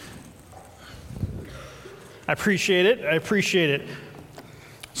I appreciate it.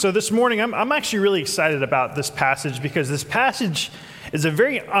 So this morning, I'm actually really excited about this passage because this passage is a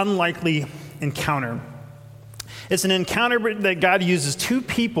very unlikely encounter. It's an encounter that God uses two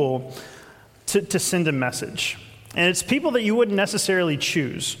people to send a message. And it's people that you wouldn't necessarily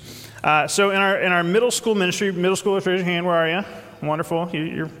choose. So in our middle school ministry, middle schoolers, raise your hand, where are you? Wonderful.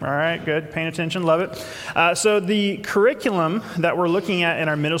 You're all right, good, paying attention, love it. So the curriculum that we're looking at in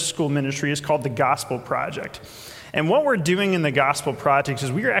our middle school ministry is called the Gospel Project. And what we're doing in the Gospel Project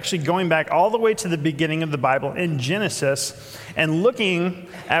is we are actually going back all the way to the beginning of the Bible in Genesis and looking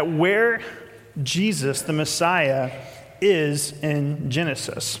at where Jesus, the Messiah, is in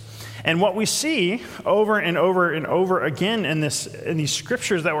Genesis. And what we see over and over and over again in these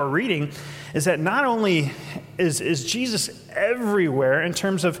scriptures that we're reading is that not only is Jesus everywhere in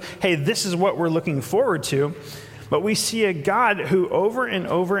terms of, hey, this is what we're looking forward to, but we see a God who over and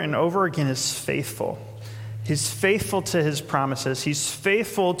over and over again is faithful. He's faithful to his promises. He's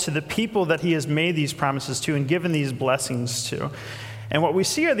faithful to the people that he has made these promises to and given these blessings to. And what we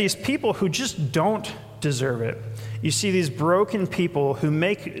see are these people who just don't deserve it. You see these broken people who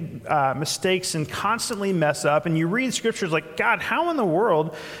make mistakes and constantly mess up, and you read scriptures like, God, how in the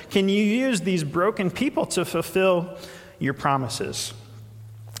world can you use these broken people to fulfill your promises?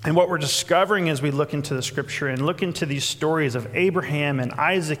 And what we're discovering as we look into the scripture and look into these stories of Abraham and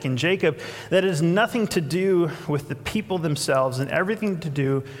Isaac and Jacob, that it has nothing to do with the people themselves and everything to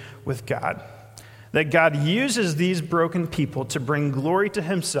do with God. That God uses these broken people to bring glory to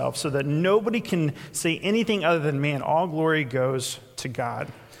himself so that nobody can say anything other than, man, all glory goes to God.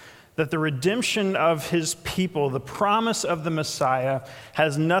 That the redemption of his people, the promise of the Messiah,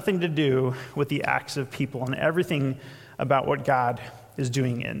 has nothing to do with the acts of people and everything about what God is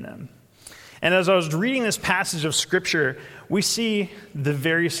doing in them. And as I was reading this passage of Scripture, we see the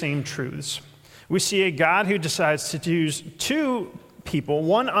very same truths. We see a God who decides to use two people,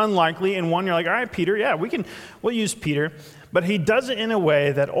 one unlikely and one you're like, all right, Peter, yeah, we'll use Peter. But he does it in a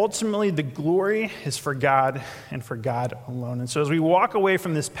way that ultimately the glory is for God and for God alone. And so as we walk away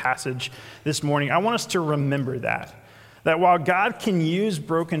from this passage this morning, I want us to remember that while God can use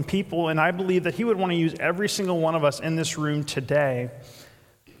broken people, and I believe that he would want to use every single one of us in this room today,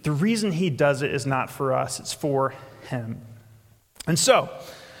 the reason he does it is not for us, it's for him. And so,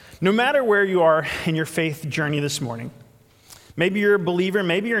 no matter where you are in your faith journey this morning, maybe you're a believer,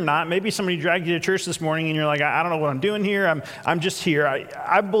 maybe you're not. Maybe somebody dragged you to church this morning and you're like, I don't know what I'm doing here. I'm just here.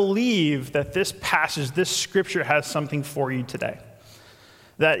 I believe that this passage, this scripture has something for you today.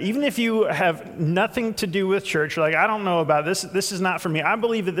 That even if you have nothing to do with church, you're like, I don't know about this. This is not for me. I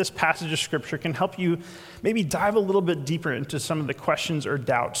believe that this passage of scripture can help you maybe dive a little bit deeper into some of the questions or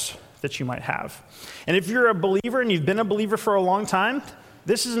doubts that you might have. And if you're a believer and you've been a believer for a long time,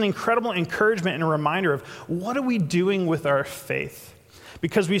 this is an incredible encouragement and a reminder of what are we doing with our faith?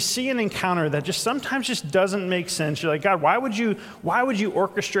 Because we see an encounter that just sometimes just doesn't make sense. You're like, God, why would you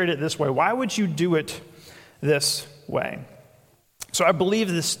orchestrate it this way? Why would you do it this way? So I believe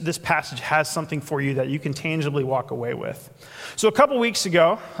this passage has something for you that you can tangibly walk away with. So a couple weeks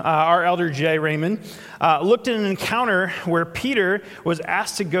ago, our elder Jay Raymond looked at an encounter where Peter was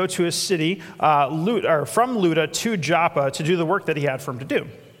asked to go to a city from Lydda to Joppa to do the work that he had for him to do.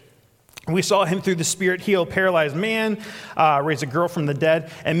 We saw him through the Spirit heal a paralyzed man, raise a girl from the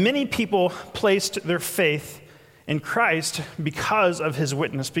dead, and many people placed their faith in Christ because of his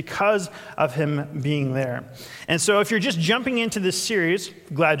witness, because of him being there. And so if you're just jumping into this series,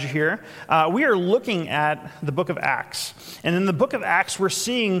 glad you're here, we are looking at the book of Acts. And in the book of Acts, we're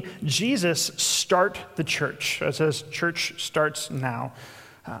seeing Jesus start the church. It says, church starts now.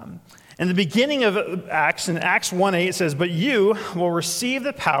 In the beginning of Acts, in Acts 1:8, it says, but you will receive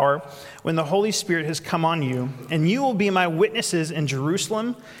the power when the Holy Spirit has come on you, and you will be my witnesses in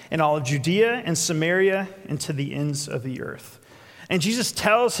Jerusalem and all of Judea and Samaria and to the ends of the earth. And Jesus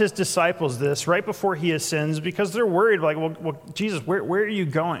tells his disciples this right before he ascends because they're worried, like, well Jesus, where are you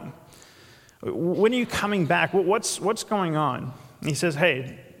going? When are you coming back? What's going on? And he says,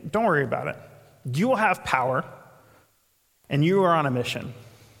 hey, don't worry about it. You will have power, and you are on a mission.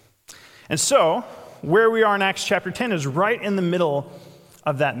 And so, where we are in Acts chapter 10 is right in the middle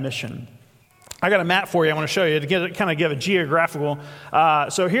of that mission. I got a map for you I want to show you to kind of give a geographical.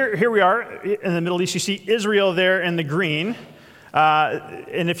 So here we are in the Middle East. You see Israel there in the green.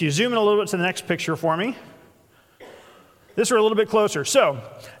 And if you zoom in a little bit to the next picture for me, This we're a little bit closer. So,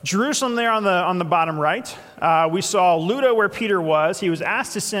 Jerusalem there on the bottom right. We saw Lydda where Peter was. He was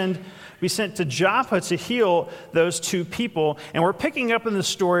asked to be sent to Joppa to heal those two people. And we're picking up in the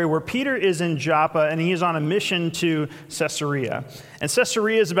story where Peter is in Joppa and he is on a mission to Caesarea. And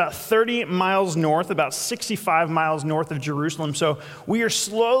Caesarea is about 30 miles north, about 65 miles north of Jerusalem. So we are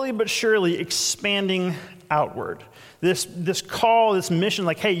slowly but surely expanding outward. This call, this mission,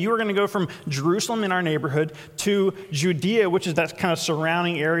 like, hey, you are going to go from Jerusalem in our neighborhood to Judea, which is that kind of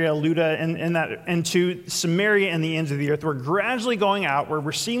surrounding area, Lydda, and to Samaria and the ends of the earth. We're gradually going out where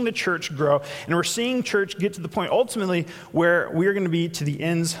we're seeing the church grow, and we're seeing church get to the point ultimately where we're going to be to the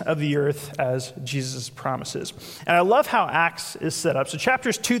ends of the earth as Jesus promises. And I love how Acts is set up. So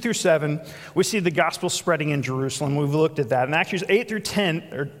chapters 2 through 7, we see the gospel spreading in Jerusalem. We've looked at that. In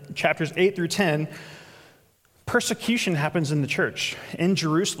chapters 8 through 10, persecution happens in the church in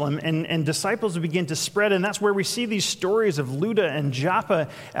Jerusalem, and disciples begin to spread, and that's where we see these stories of Lydda and Joppa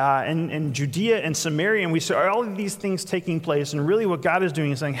and Judea and Samaria, and we see all of these things taking place, and really what God is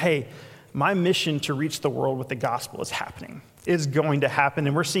doing is saying, hey, my mission to reach the world with the gospel is happening. It's going to happen,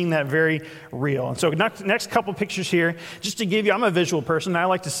 and we're seeing that very real. And so next couple pictures here, just to give you, I'm a visual person, I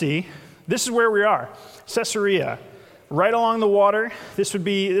like to see. This is where we are, Caesarea. Right along the water. This would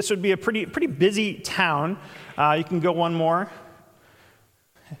be a pretty busy town. You can go one more.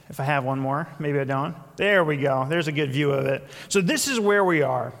 If I have one more, maybe I don't. There we go. There's a good view of it. So this is where we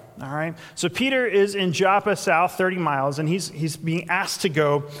are. All right. So Peter is in Joppa south, 30 miles, and he's being asked to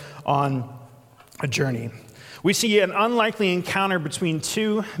go on a journey. We see an unlikely encounter between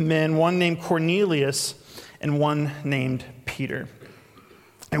two men, one named Cornelius and one named Peter.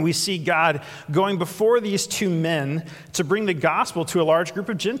 And we see God going before these two men to bring the gospel to a large group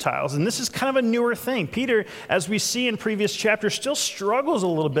of Gentiles. And this is kind of a newer thing. Peter, as we see in previous chapters, still struggles a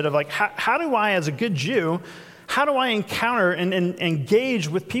little bit of like, how do I, as a good Jew, how do I encounter and engage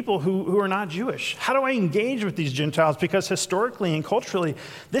with people who are not Jewish? How do I engage with these Gentiles? Because historically and culturally,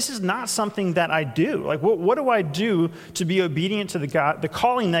 this is not something that I do. Like, what do I do to be obedient to the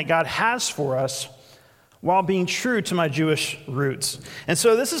calling that God has for us, while being true to my Jewish roots? And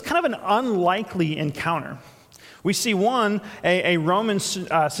so this is kind of an unlikely encounter. We see a Roman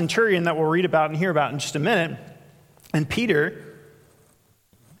centurion that we'll read about and hear about in just a minute, and Peter,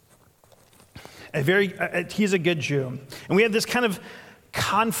 he's a good Jew. And we have this kind of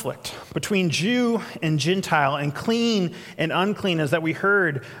conflict between Jew and Gentile and clean and unclean, as that we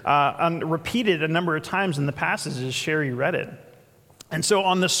heard repeated a number of times in the passage as Sherry read it. And so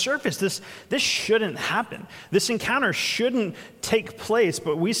on the surface, this shouldn't happen. This encounter shouldn't take place,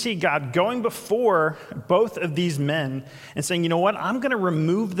 but we see God going before both of these men and saying, you know what, I'm going to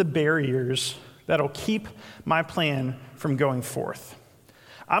remove the barriers that'll keep my plan from going forth.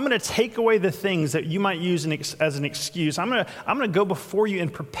 I'm going to take away the things that you might use as an excuse. I'm going to go before you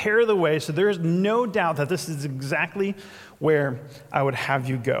and prepare the way so there is no doubt that this is exactly where I would have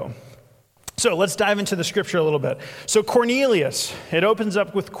you go. So let's dive into the scripture a little bit. So Cornelius, it opens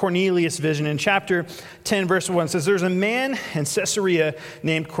up with Cornelius' vision. In chapter 10, verse 1, it says, there's a man in Caesarea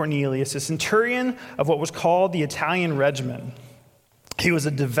named Cornelius, a centurion of what was called the Italian regiment. He was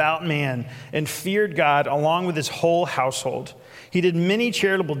a devout man and feared God along with his whole household. He did many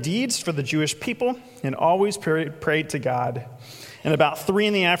charitable deeds for the Jewish people and always prayed to God. And about 3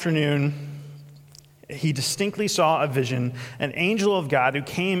 p.m, he distinctly saw a vision, an angel of God who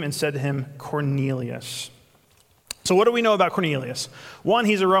came and said to him, Cornelius. So what do we know about Cornelius? One,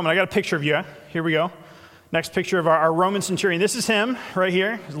 he's a Roman. I got a picture of you. Here we go. Next picture of our Roman centurion. This is him right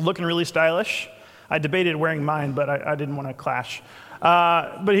here. He's looking really stylish. I debated wearing mine, but I didn't want to clash.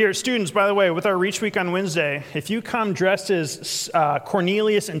 But here, students, by the way, with our Reach Week on Wednesday, if you come dressed as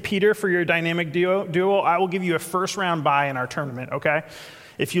Cornelius and Peter for your dynamic duo, I will give you a first-round bye in our tournament, okay?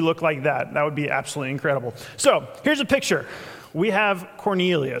 If you look like that, that would be absolutely incredible. So here's a picture. We have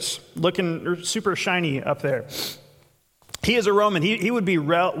Cornelius looking super shiny up there. He is a Roman. He would be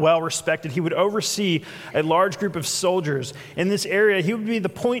well respected. He would oversee a large group of soldiers in this area. He would be the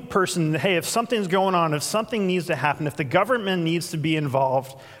point person. Hey, if something's going on, if something needs to happen, if the government needs to be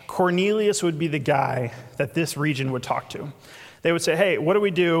involved, Cornelius would be the guy that this region would talk to. They would say, hey, what do we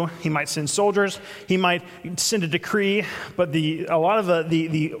do? He might send soldiers. He might send a decree. But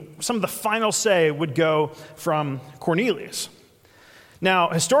some of the final say would go from Cornelius. Now,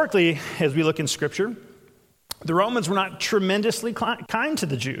 historically, as we look in Scripture, the Romans were not tremendously kind to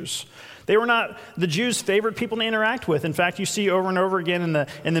the Jews. They were not the Jews' favorite people to interact with. In fact, you see over and over again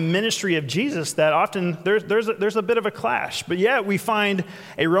in the ministry of Jesus that often there's a bit of a clash. But yet we find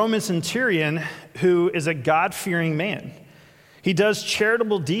a Roman centurion who is a God-fearing man. He does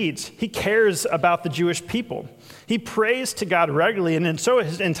charitable deeds. He cares about the Jewish people. He prays to God regularly, and so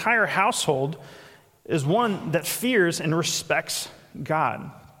his entire household is one that fears and respects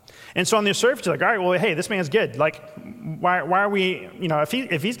God. And so on the surface, you're like, all right, well, hey, this man's good. Like, why are we,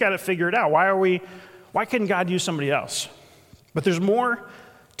 if he's got it figured out, why couldn't God use somebody else? But there's more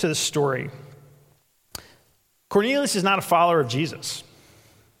to the story. Cornelius is not a follower of Jesus.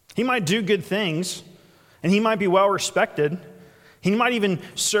 He might do good things, and he might be well respected. He might even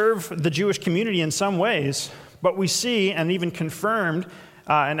serve the Jewish community in some ways, but we see, and even confirmed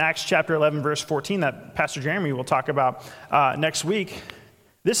in Acts chapter 11, verse 14, that Pastor Jeremy will talk about next week,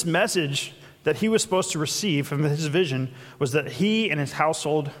 this message that he was supposed to receive from his vision was that he and his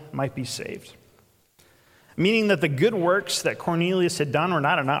household might be saved. Meaning that the good works that Cornelius had done were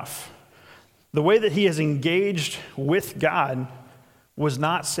not enough. The way that he has engaged with God was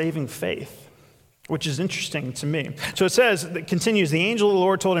not saving faith, which is interesting to me. So it says, it continues, the angel of the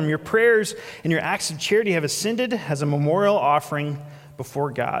Lord told him, your prayers and your acts of charity have ascended as a memorial offering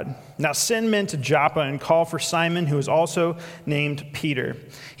before God. Now send men to Joppa and call for Simon, who is also named Peter.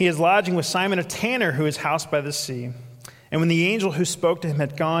 He is lodging with Simon a tanner who is housed by the sea. And when the angel who spoke to him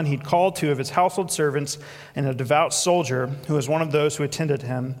had gone, he called two of his household servants and a devout soldier who was one of those who attended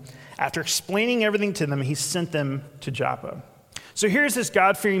him. After explaining everything to them, he sent them to Joppa. So here's this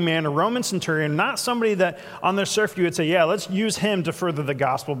God-fearing man, a Roman centurion, not somebody that on the surface you would say, yeah, let's use him to further the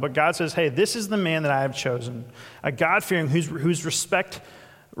gospel. But God says, hey, this is the man that I have chosen, a God-fearing who's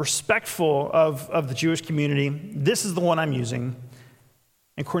respectful of the Jewish community. This is the one I'm using.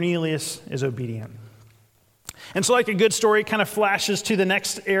 And Cornelius is obedient. And so like a good story, it kind of flashes to the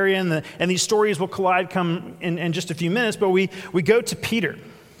next area, and these stories will collide come in just a few minutes, but we go to Peter.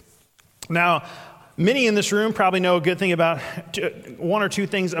 Now, many in this room probably know a good thing about one or two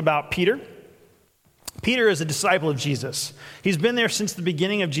things about Peter. Peter is a disciple of Jesus. He's been there since the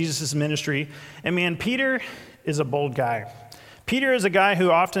beginning of Jesus' ministry, and man, Peter is a bold guy. Peter is a guy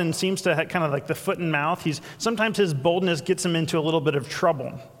who often seems to have kind of like the foot and mouth. Sometimes his boldness gets him into a little bit of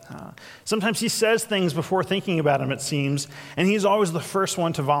trouble. Sometimes he says things before thinking about them, it seems, and he's always the first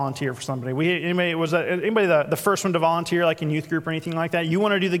one to volunteer for somebody. Anybody the first one to volunteer, like in youth group or anything like that? You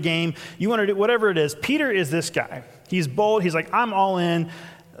want to do the game, you want to do whatever it is. Peter is this guy. He's bold. He's like, I'm all in.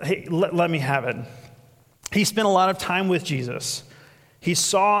 Hey, let me have it. He spent a lot of time with Jesus. He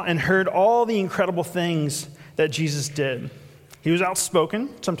saw and heard all the incredible things that Jesus did. He was outspoken,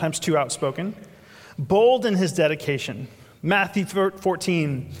 sometimes too outspoken, bold in his dedication. Matthew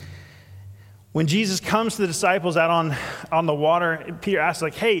 14, when Jesus comes to the disciples out on the water, Peter asks,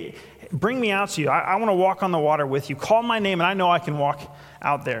 like, hey, bring me out to you. I want to walk on the water with you. Call my name, and I know I can walk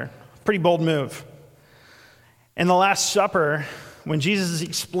out there. Pretty bold move. In the Last Supper, when Jesus is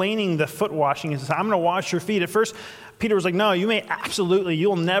explaining the foot washing, he says, I'm going to wash your feet. At first, Peter was like, no,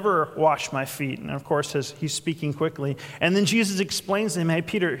 you'll never wash my feet. And of course, he's speaking quickly. And then Jesus explains to him, hey,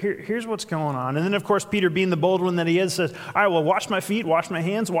 Peter, here's what's going on. And then, of course, Peter, being the bold one that he is, says, all right, well, wash my feet, wash my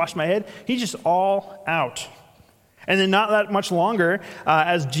hands, wash my head. He's just all out. And then not that much longer,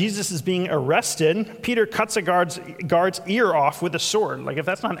 as Jesus is being arrested, Peter cuts a guard's ear off with a sword. Like, if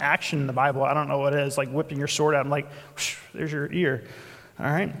that's not action in the Bible, I don't know what it is, like whipping your sword out. I'm like, whoosh, there's your ear. All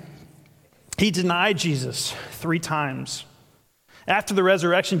right? He denied Jesus 3 times. After the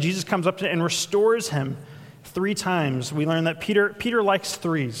resurrection, Jesus comes up to him and restores him 3 times. We learn that Peter likes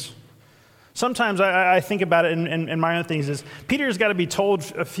threes. Sometimes I think about it in my own things is Peter's got to be told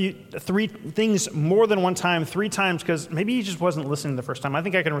 3 things more than one time, 3 times, because maybe he just wasn't listening the first time. I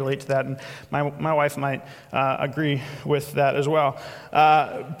think I can relate to that, and my wife might agree with that as well.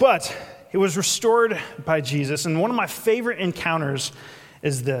 But it was restored by Jesus, and one of my favorite encounters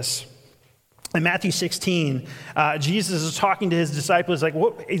is this. In Matthew 16, Jesus is talking to his disciples,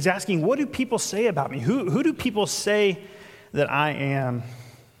 he's asking, what do people say about me? Who do people say that I am?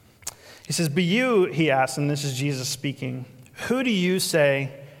 He says, but you, he asks, and this is Jesus speaking, who do you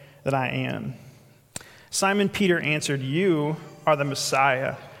say that I am? Simon Peter answered, you are the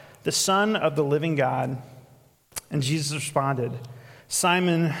Messiah, the Son of the living God. And Jesus responded,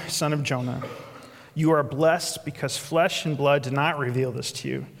 Simon, son of Jonah, you are blessed because flesh and blood did not reveal this to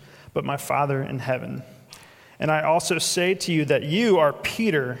you, but my Father in heaven. And I also say to you that you are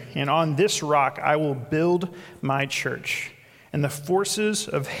Peter, and on this rock I will build my church, and the forces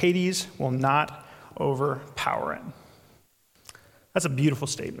of Hades will not overpower it. That's a beautiful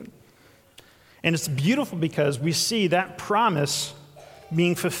statement. And it's beautiful because we see that promise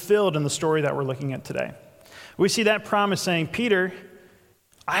being fulfilled in the story that we're looking at today. We see that promise saying, Peter,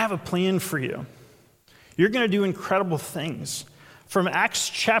 I have a plan for you. You're going to do incredible things From Acts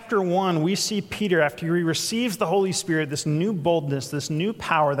chapter 1, we see Peter, after he receives the Holy Spirit, this new boldness, this new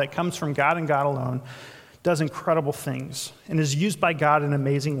power that comes from God and God alone, does incredible things and is used by God in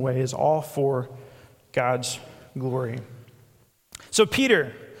amazing ways, all for God's glory. So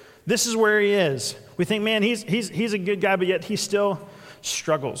Peter, this is where he is. We think, man, he's a good guy, but yet he still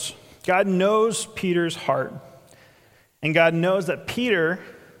struggles. God knows Peter's heart, and God knows that Peter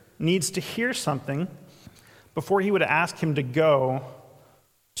needs to hear something before he would ask him to go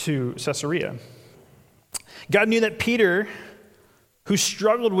to Caesarea. God knew that Peter, who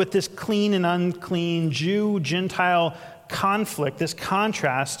struggled with this clean and unclean Jew-Gentile conflict, this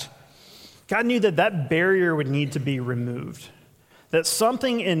contrast, God knew that that barrier would need to be removed, that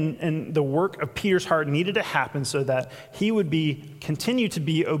something in the work of Peter's heart needed to happen so that he would continue to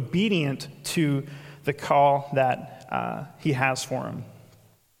be obedient to the call that he has for him.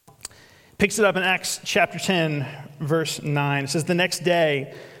 Picks it up in Acts chapter 10, verse 9. It says, "The next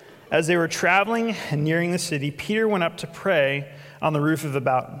day, as they were traveling and nearing the city, Peter went up to pray on the roof of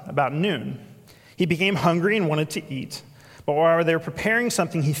about noon. He became hungry and wanted to eat. But while they were preparing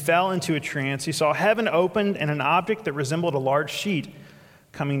something, he fell into a trance. He saw heaven opened and an object that resembled a large sheet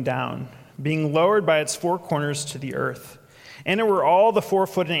coming down, being lowered by its four corners to the earth. And it were all the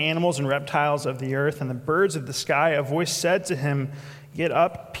four-footed animals and reptiles of the earth and the birds of the sky. A voice said to him, 'Get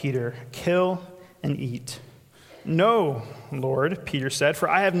up, Peter, kill and eat.' 'No, Lord,' Peter said, 'for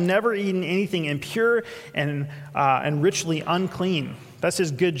I have never eaten anything impure and richly unclean.'" That's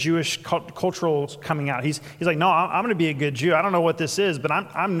his good Jewish cultural coming out. He's like, no, I'm going to be a good Jew. I don't know what this is, but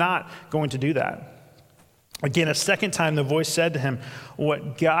I'm not going to do that. Again, a second time, the voice said to him,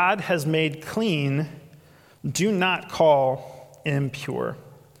 "What God has made clean, do not call impure."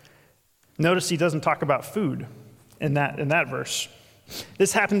 Notice he doesn't talk about food in that verse.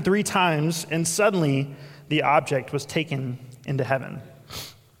 This happened 3 times, and suddenly the object was taken into heaven.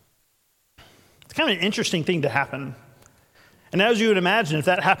 It's kind of an interesting thing to happen. And as you would imagine, if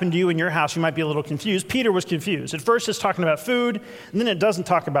that happened to you in your house, you might be a little confused. Peter was confused. At first, it's talking about food, and then it doesn't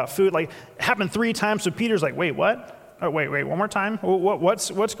talk about food. Like, it happened 3 times, so Peter's like, wait, what? Oh, wait, one more time?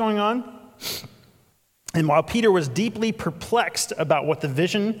 What's going on? And while Peter was deeply perplexed about what the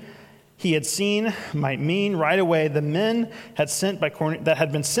vision he had seen might mean, right away the men that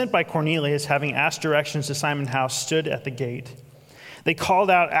had been sent by Cornelius, having asked directions to Simon's house, stood at the gate. They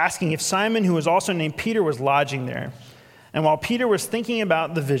called out, asking if Simon, who was also named Peter, was lodging there. And while Peter was thinking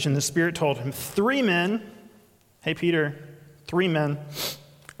about the vision, the Spirit told him, 3 men, hey Peter, 3 men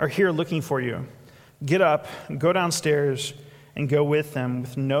are here looking for you. Get up, go downstairs, and go with them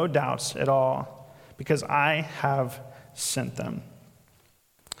with no doubts at all, because I have sent them.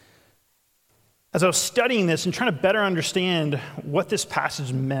 As I was studying this and trying to better understand what this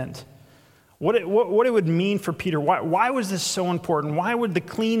passage meant, what it would mean for Peter, why was this so important? Why would the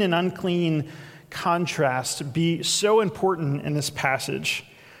clean and unclean contrast be so important in this passage?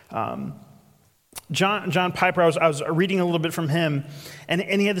 John Piper, I was reading a little bit from him, and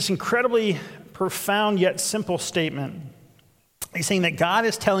he had this incredibly profound yet simple statement. He's saying that God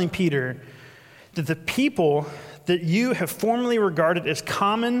is telling Peter that the people that you have formerly regarded as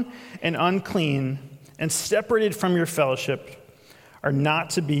common and unclean and separated from your fellowship are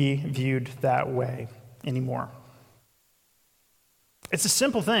not to be viewed that way anymore. It's a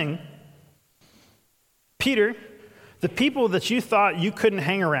simple thing. Peter, the people that you thought you couldn't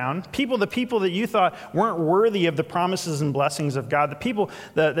hang around, the people that you thought weren't worthy of the promises and blessings of God, the people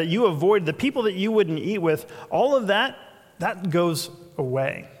that you avoided, the people that you wouldn't eat with, all of that goes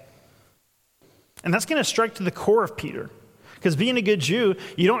away. And that's going to strike to the core of Peter. Because being a good Jew,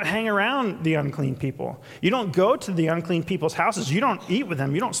 you don't hang around the unclean people. You don't go to the unclean people's houses. You don't eat with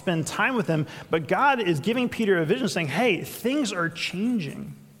them. You don't spend time with them. But God is giving Peter a vision saying, hey, things are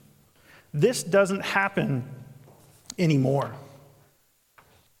changing. This doesn't happen anymore.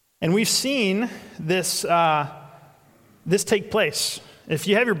 And we've seen this take place. If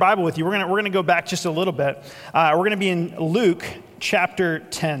you have your Bible with you, we're going to go back just a little bit. We're going to be in Luke chapter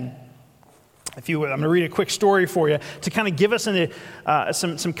 10. If you would, I'm going to read a quick story for you to kind of give us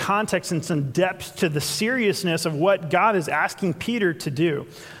some context and some depth to the seriousness of what God is asking Peter to do.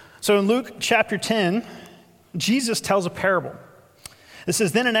 So in Luke chapter 10, Jesus tells a parable. It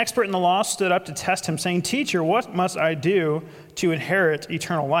says, "Then an expert in the law stood up to test him, saying, 'Teacher, what must I do to inherit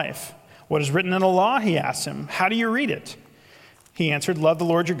eternal life?' 'What is written in the law?' he asked him. 'How do you read it?' He answered, 'Love the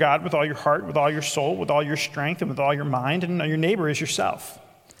Lord your God with all your heart, with all your soul, with all your strength, and with all your mind, and your neighbor as yourself.'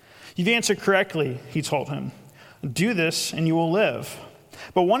 'You've answered correctly,' he told him. 'Do this and you will live.'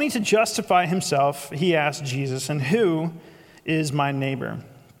 But wanting to justify himself, he asked Jesus, 'And who is my neighbor?'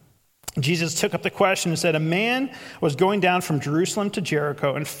 Jesus took up the question and said, "A man was going down from Jerusalem to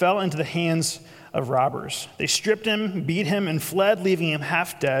Jericho and fell into the hands of robbers. They stripped him, beat him, and fled, leaving him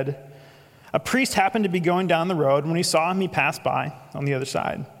half dead. A priest happened to be going down the road. When he saw him, he passed by on the other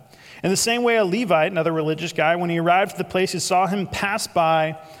side. In the same way, a Levite, another religious guy, when he arrived at the place, he saw him pass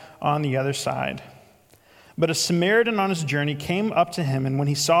by on the other side. But a Samaritan on his journey came up to him, and when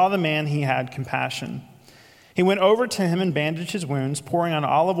he saw the man, he had compassion. He went over to him and bandaged his wounds, pouring on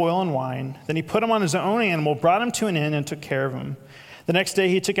olive oil and wine. Then he put him on his own animal, brought him to an inn, and took care of him. The next day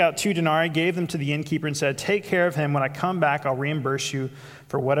he took out 2 denarii, gave them to the innkeeper, and said, 'Take care of him. When I come back, I'll reimburse you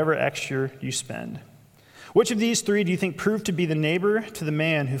for whatever extra you spend.' Which of these 3 do you think proved to be the neighbor to the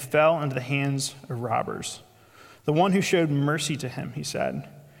man who fell into the hands of robbers?" "The one who showed mercy to him," he said.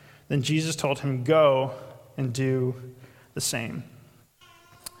 Then Jesus told him, "Go and do the same."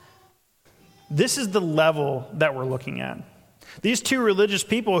 This is the level that we're looking at. These 2 religious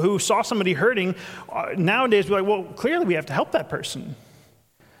people who saw somebody hurting, nowadays we're like, well, clearly we have to help that person.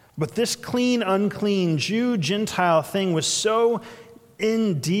 But this clean, unclean, Jew, Gentile thing was so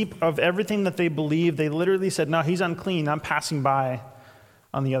in deep of everything that they believed, they literally said, "No, he's unclean. I'm passing by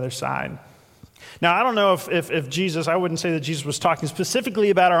on the other side." Now, I don't know if Jesus, I wouldn't say that Jesus was talking specifically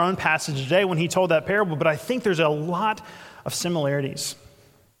about our own passage today when he told that parable, but I think there's a lot of similarities.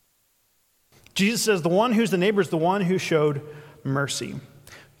 Jesus says the one who's the neighbor is the one who showed mercy.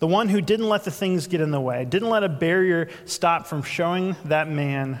 The one who didn't let the things get in the way, didn't let a barrier stop from showing that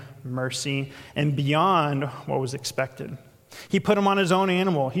man mercy and beyond what was expected. He put him on his own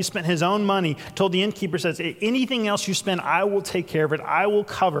animal. He spent his own money, told the innkeeper, says, "Anything else you spend, I will take care of it. I will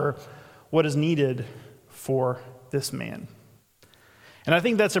cover what is needed for this man." And I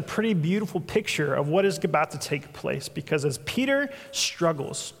think that's a pretty beautiful picture of what is about to take place, because as Peter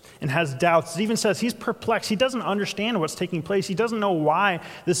struggles and has doubts, it even says he's perplexed. He doesn't understand what's taking place. He doesn't know why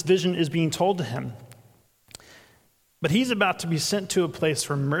this vision is being told to him. But he's about to be sent to a place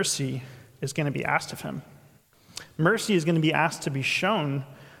where mercy is going to be asked of him. Mercy is going to be asked to be shown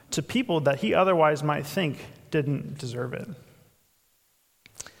to people that he otherwise might think didn't deserve it.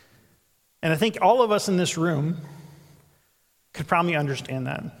 And I think all of us in this room could probably understand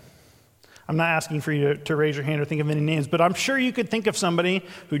that. I'm not asking for you to raise your hand or think of any names, but I'm sure you could think of somebody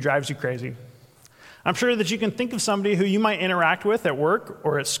who drives you crazy. I'm sure that you can think of somebody who you might interact with at work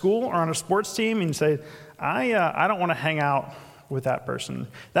or at school or on a sports team and say, I don't want to hang out with that person.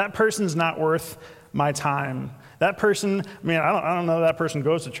 That person's not worth my time. That person, I don't know that person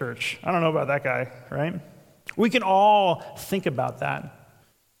goes to church. I don't know about that guy, right? We can all think about that.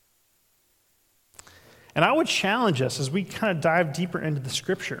 And I would challenge us as we kind of dive deeper into the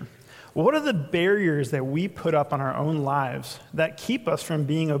scripture. What are the barriers that we put up on our own lives that keep us from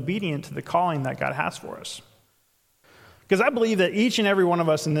being obedient to the calling that God has for us? Because I believe that each and every one of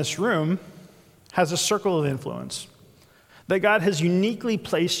us in this room has a circle of influence. That God has uniquely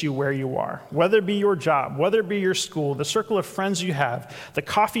placed you where you are, whether it be your job, whether it be your school, the circle of friends you have, the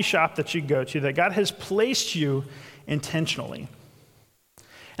coffee shop that you go to, that God has placed you intentionally.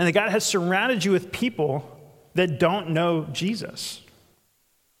 And that God has surrounded you with people that don't know Jesus.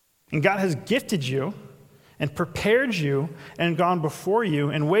 And God has gifted you and prepared you and gone before you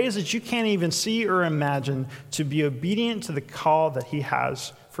in ways that you can't even see or imagine to be obedient to the call that he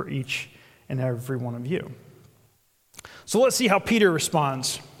has for each and every one of you. So let's see how Peter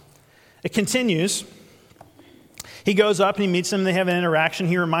responds. It continues. He goes up and he meets them. They have an interaction.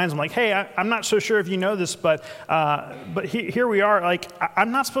 He reminds them, like, hey, I'm not so sure if you know this, but here we are. Like,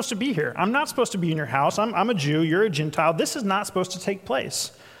 I'm not supposed to be here. I'm not supposed to be in your house. I'm a Jew. You're a Gentile. This is not supposed to take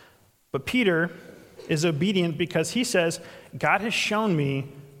place. But Peter is obedient because he says, God has shown me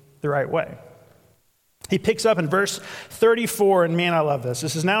the right way. He picks up in verse 34, and man, I love this.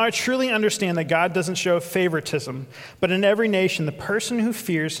 This is, now I truly understand that God doesn't show favoritism, but in every nation, the person who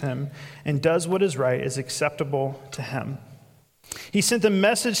fears him and does what is right is acceptable to him. He sent a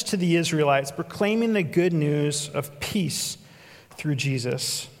message to the Israelites proclaiming the good news of peace through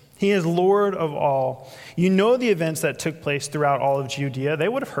Jesus. He is Lord of all. You know the events that took place throughout all of Judea. They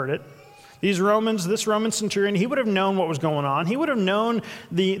would have heard it. This Roman centurion, he would have known what was going on. He would have known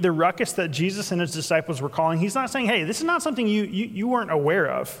the ruckus that Jesus and his disciples were calling. He's not saying, hey, this is not something you weren't aware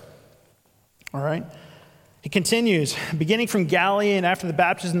of. All right? He continues, beginning from Galilee and after the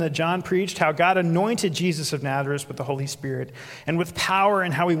baptism that John preached, how God anointed Jesus of Nazareth with the Holy Spirit and with power,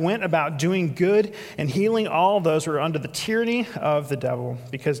 and how he went about doing good and healing all those who were under the tyranny of the devil,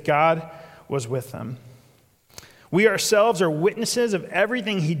 because God was with them. We ourselves are witnesses of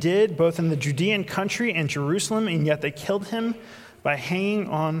everything he did, both in the Judean country and Jerusalem, and yet they killed him by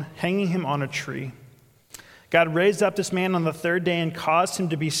hanging him on a tree. God raised up this man on the third day and caused him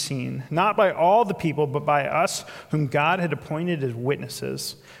to be seen, not by all the people, but by us, whom God had appointed as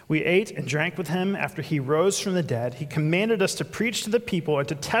witnesses. We ate and drank with him after he rose from the dead. He commanded us to preach to the people and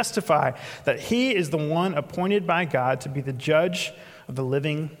to testify that he is the one appointed by God to be the judge of the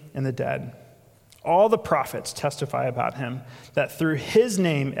living and the dead. All the prophets testify about him, that through his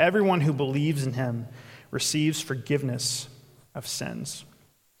name, everyone who believes in him receives forgiveness of sins.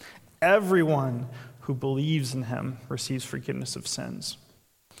 Everyone who believes in him receives forgiveness of sins.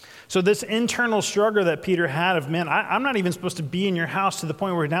 So this internal struggle that Peter had of, man, I'm not even supposed to be in your house, to the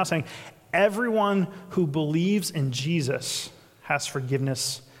point where he's now saying, everyone who believes in Jesus has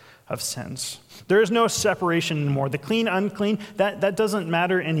forgiveness of sins. There is no separation anymore. The clean, unclean, that doesn't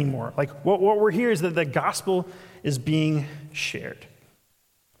matter anymore. Like what we're here is that the gospel is being shared.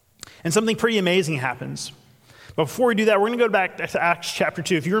 And something pretty amazing happens. But before we do that, we're going to go back to Acts chapter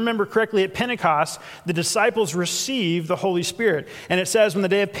 2. If you remember correctly, at Pentecost, the disciples received the Holy Spirit. And it says when the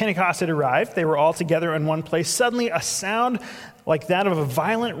day of Pentecost had arrived, they were all together in one place. Suddenly a sound like that of a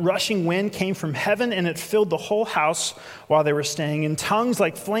violent rushing wind came from heaven, and it filled the whole house while they were staying. And tongues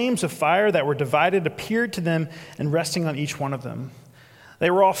like flames of fire that were divided appeared to them and resting on each one of them. They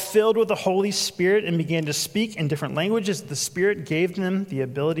were all filled with the Holy Spirit and began to speak in different languages. The Spirit gave them the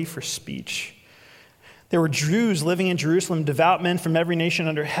ability for speech. There were Jews living in Jerusalem, devout men from every nation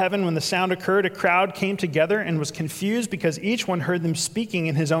under heaven. When the sound occurred, a crowd came together and was confused because each one heard them speaking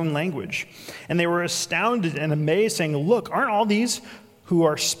in his own language. And they were astounded and amazed, saying, "Look, aren't all these who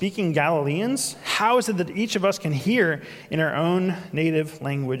are speaking Galileans? How is it that each of us can hear in our own native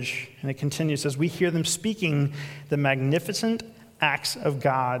language?" And it continues, as we hear them speaking the magnificent acts of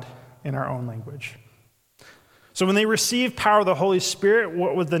God in our own language. So when they received power of the Holy Spirit,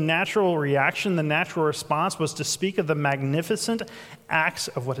 what was the natural reaction? The natural response was to speak of the magnificent acts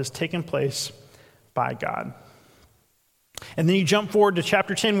of what has taken place by God. And then you jump forward to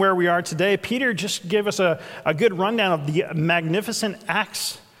chapter 10, where we are today. Peter just gave us a good rundown of the magnificent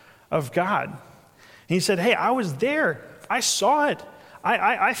acts of God. And he said, hey, I was there. I saw it.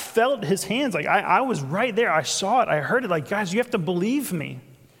 I felt his hands. Like I was right there. I saw it. I heard it. Like, guys, you have to believe me.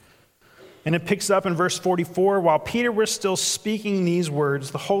 And it picks up in verse 44, while Peter was still speaking these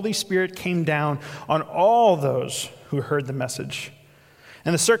words, the Holy Spirit came down on all those who heard the message.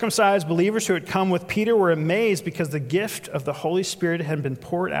 And the circumcised believers who had come with Peter were amazed because the gift of the Holy Spirit had been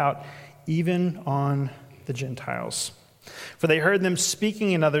poured out even on the Gentiles. For they heard them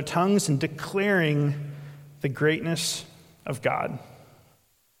speaking in other tongues and declaring the greatness of God.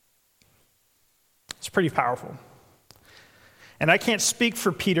 It's pretty powerful. And I can't speak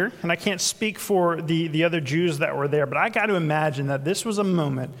for Peter, and I can't speak for the other Jews that were there, but I got to imagine that this was a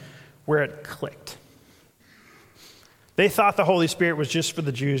moment where it clicked. They thought the Holy Spirit was just for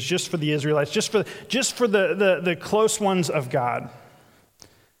the Jews, just for the Israelites, just for the close ones of God.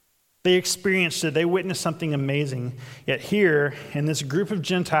 They experienced it. They witnessed something amazing. Yet here, in this group of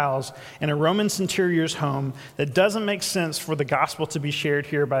Gentiles, in a Roman centurion's home, that doesn't make sense for the gospel to be shared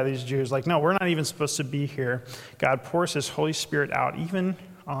here by these Jews. Like, no, we're not even supposed to be here. God pours his Holy Spirit out, even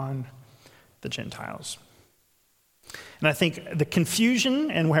on the Gentiles. And I think the confusion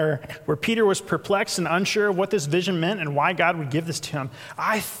and where Peter was perplexed and unsure of what this vision meant and why God would give this to him,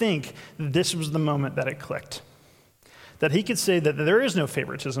 I think this was the moment that it clicked. That he could say that there is no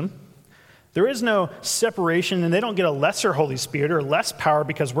favoritism. There is no separation, and they don't get a lesser Holy Spirit or less power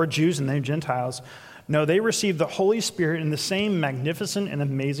because we're Jews and they're Gentiles. No, they receive the Holy Spirit in the same magnificent and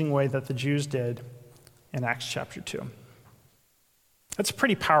amazing way that the Jews did in Acts chapter 2. That's a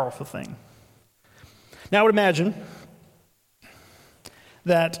pretty powerful thing. Now, I would imagine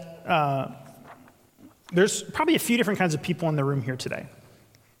that there's probably a few different kinds of people in the room here today.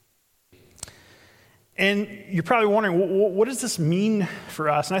 And you're probably wondering, what does this mean for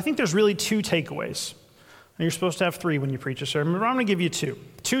us? And I think there's really two takeaways. And you're supposed to have three when you preach a sermon, but I'm going to give you two.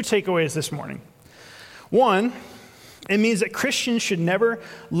 Two takeaways this morning. One, it means that Christians should never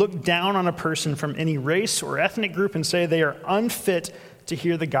look down on a person from any race or ethnic group and say they are unfit to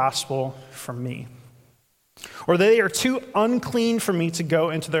hear the gospel from me. Or they are too unclean for me to go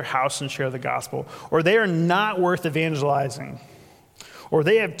into their house and share the gospel. Or they are not worth evangelizing. Or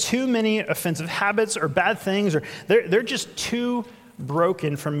they have too many offensive habits or bad things, or they're just too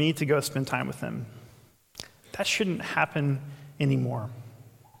broken for me to go spend time with them. That shouldn't happen anymore.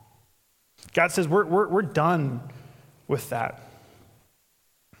 God says we're done with that.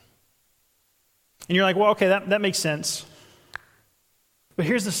 And you're like, well, okay, that makes sense. But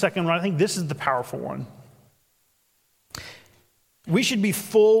here's the second one. I think this is the powerful one. We should be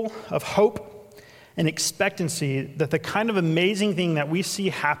full of hope and expectancy that the kind of amazing thing that we see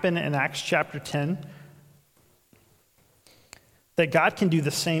happen in Acts chapter 10 that God can do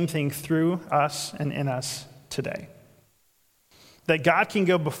the same thing through us and in us today. That God can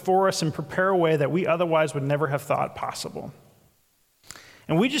go before us and prepare a way that we otherwise would never have thought possible.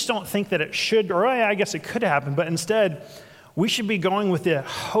 And we just don't think that it should, or I guess it could happen, but instead, we should be going with the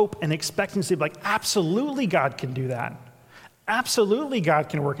hope and expectancy of absolutely God can do that. Absolutely God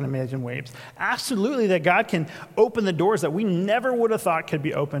can work in amazing ways. Absolutely that God can open the doors that we never would have thought could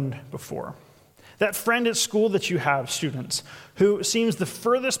be opened before. That friend at school that you have, students, who seems the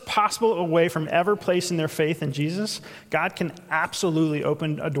furthest possible away from ever placing their faith in Jesus, God can absolutely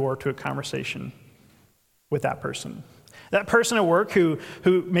open a door to a conversation with that person. That person at work who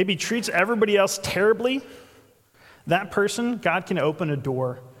maybe treats everybody else terribly, that person, God can open a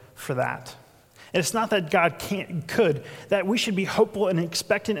door for that. And it's not that God could, that we should be hopeful and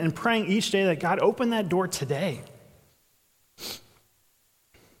expectant and praying each day that God open that door today.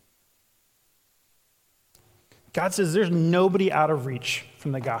 God says there's nobody out of reach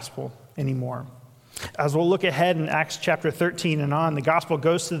from the gospel anymore. As we'll look ahead in Acts chapter 13 and on, the gospel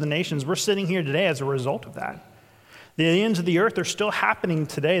goes to the nations. We're sitting here today as a result of that. The ends of the earth are still happening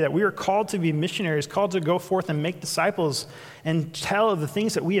today, that we are called to be missionaries, called to go forth and make disciples and tell of the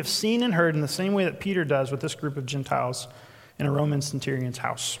things that we have seen and heard in the same way that Peter does with this group of Gentiles in a Roman centurion's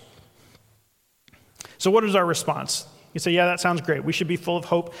house. So what is our response? You say, yeah, that sounds great. We should be full of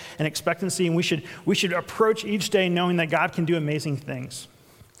hope and expectancy, and we should approach each day knowing that God can do amazing things.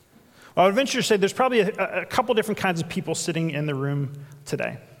 Well, I would venture to say there's probably a couple different kinds of people sitting in the room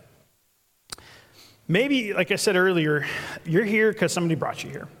today. Maybe, like I said earlier, you're here because somebody brought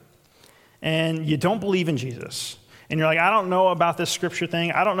you here, and you don't believe in Jesus. And you're like, I don't know about this scripture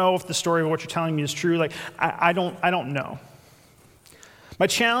thing. I don't know if the story of what you're telling me is true. I don't know. My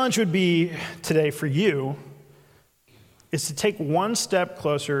challenge would be today for you is to take one step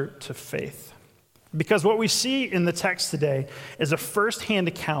closer to faith. Because what we see in the text today is a firsthand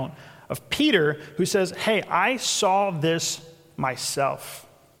account of Peter who says, hey, I saw this myself.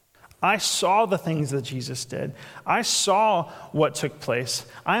 I saw the things that Jesus did. I saw what took place.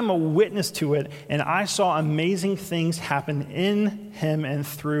 I'm a witness to it, and I saw amazing things happen in him and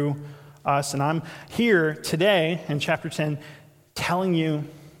through us. And I'm here today in chapter 10 telling you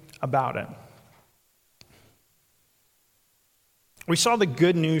about it. We saw the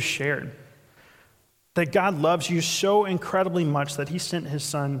good news shared, that God loves you so incredibly much that he sent his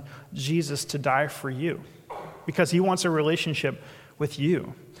son, Jesus, to die for you because he wants a relationship with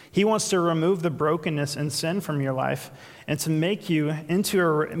you. He wants to remove the brokenness and sin from your life and to make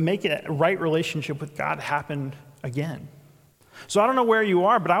a right relationship with God happen again. So I don't know where you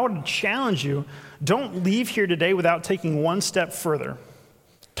are, but I would challenge you, don't leave here today without taking one step further.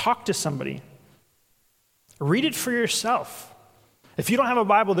 Talk to somebody. Read it for yourself. If you don't have a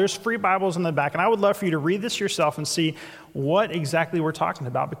Bible, there's free Bibles in the back, and I would love for you to read this yourself and see what exactly we're talking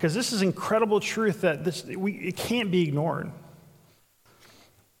about, because this is incredible truth that it can't be ignored.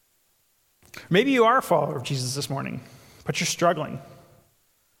 Maybe you are a follower of Jesus this morning, but you're struggling.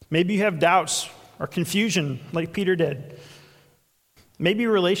 Maybe you have doubts or confusion like Peter did. Maybe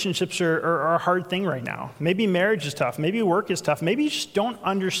relationships are a hard thing right now. Maybe marriage is tough. Maybe work is tough. Maybe you just don't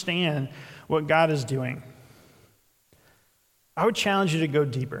understand what God is doing. I would challenge you to go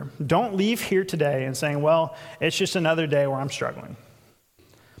deeper. Don't leave here today and saying, well, it's just another day where I'm struggling.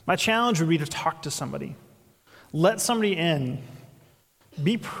 My challenge would be to talk to somebody. Let somebody in.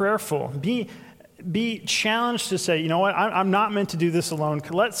 Be prayerful. Be challenged to say, you know what, I'm not meant to do this alone.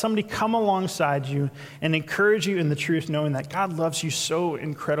 Let somebody come alongside you and encourage you in the truth, knowing that God loves you so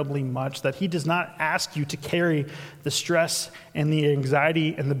incredibly much that he does not ask you to carry the stress and the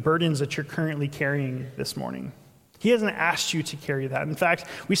anxiety and the burdens that you're currently carrying this morning. He hasn't asked you to carry that. In fact,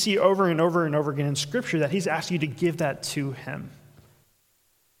 we see over and over and over again in Scripture that he's asked you to give that to him.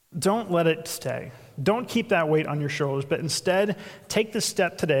 Don't let it stay. Don't keep that weight on your shoulders, but instead take the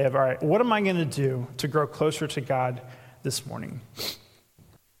step today of, all right, what am I going to do to grow closer to God this morning?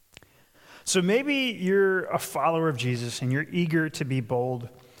 So maybe you're a follower of Jesus and you're eager to be bold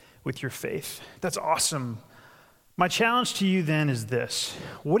with your faith. That's awesome. My challenge to you then is this.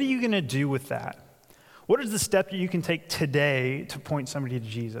 What are you going to do with that? What is the step that you can take today to point somebody to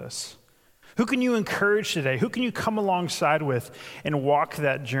Jesus? Who can you encourage today? Who can you come alongside with and walk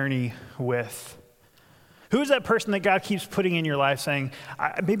that journey with? Who is that person that God keeps putting in your life saying,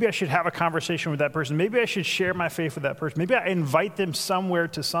 maybe I should have a conversation with that person. Maybe I should share my faith with that person. Maybe I invite them somewhere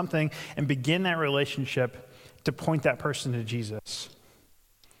to something and begin that relationship to point that person to Jesus.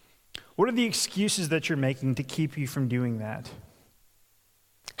 What are the excuses that you're making to keep you from doing that?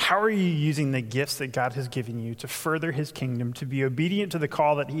 How are you using the gifts that God has given you to further his kingdom, to be obedient to the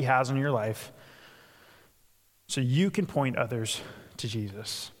call that he has on your life, so you can point others to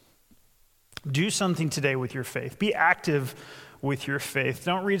Jesus. Do something today with your faith. Be active with your faith.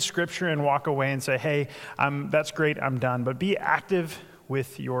 Don't read scripture and walk away and say, hey, that's great, I'm done. But be active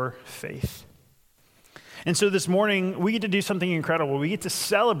with your faith. And so this morning, we get to do something incredible. We get to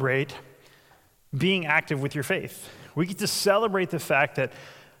celebrate being active with your faith. We get to celebrate the fact that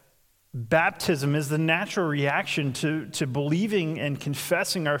baptism is the natural reaction to believing and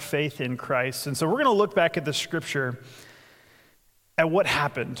confessing our faith in Christ. And so we're going to look back at the scripture at what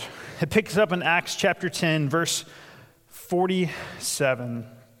happened. It picks up in Acts chapter 10, verse 47.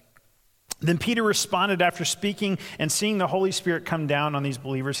 Then Peter responded after speaking and seeing the Holy Spirit come down on these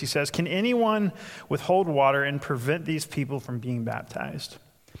believers. He says, "Can anyone withhold water and prevent these people from being baptized,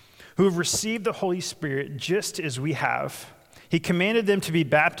 who have received the Holy Spirit just as we have?" He commanded them to be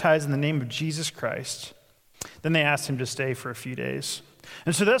baptized in the name of Jesus Christ. Then they asked him to stay for a few days.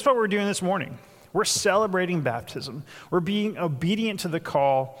 And so that's what we're doing this morning. We're celebrating baptism. We're being obedient to the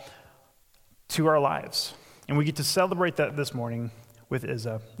call to our lives. And we get to celebrate that this morning with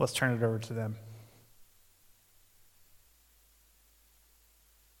Izza. Let's turn it over to them.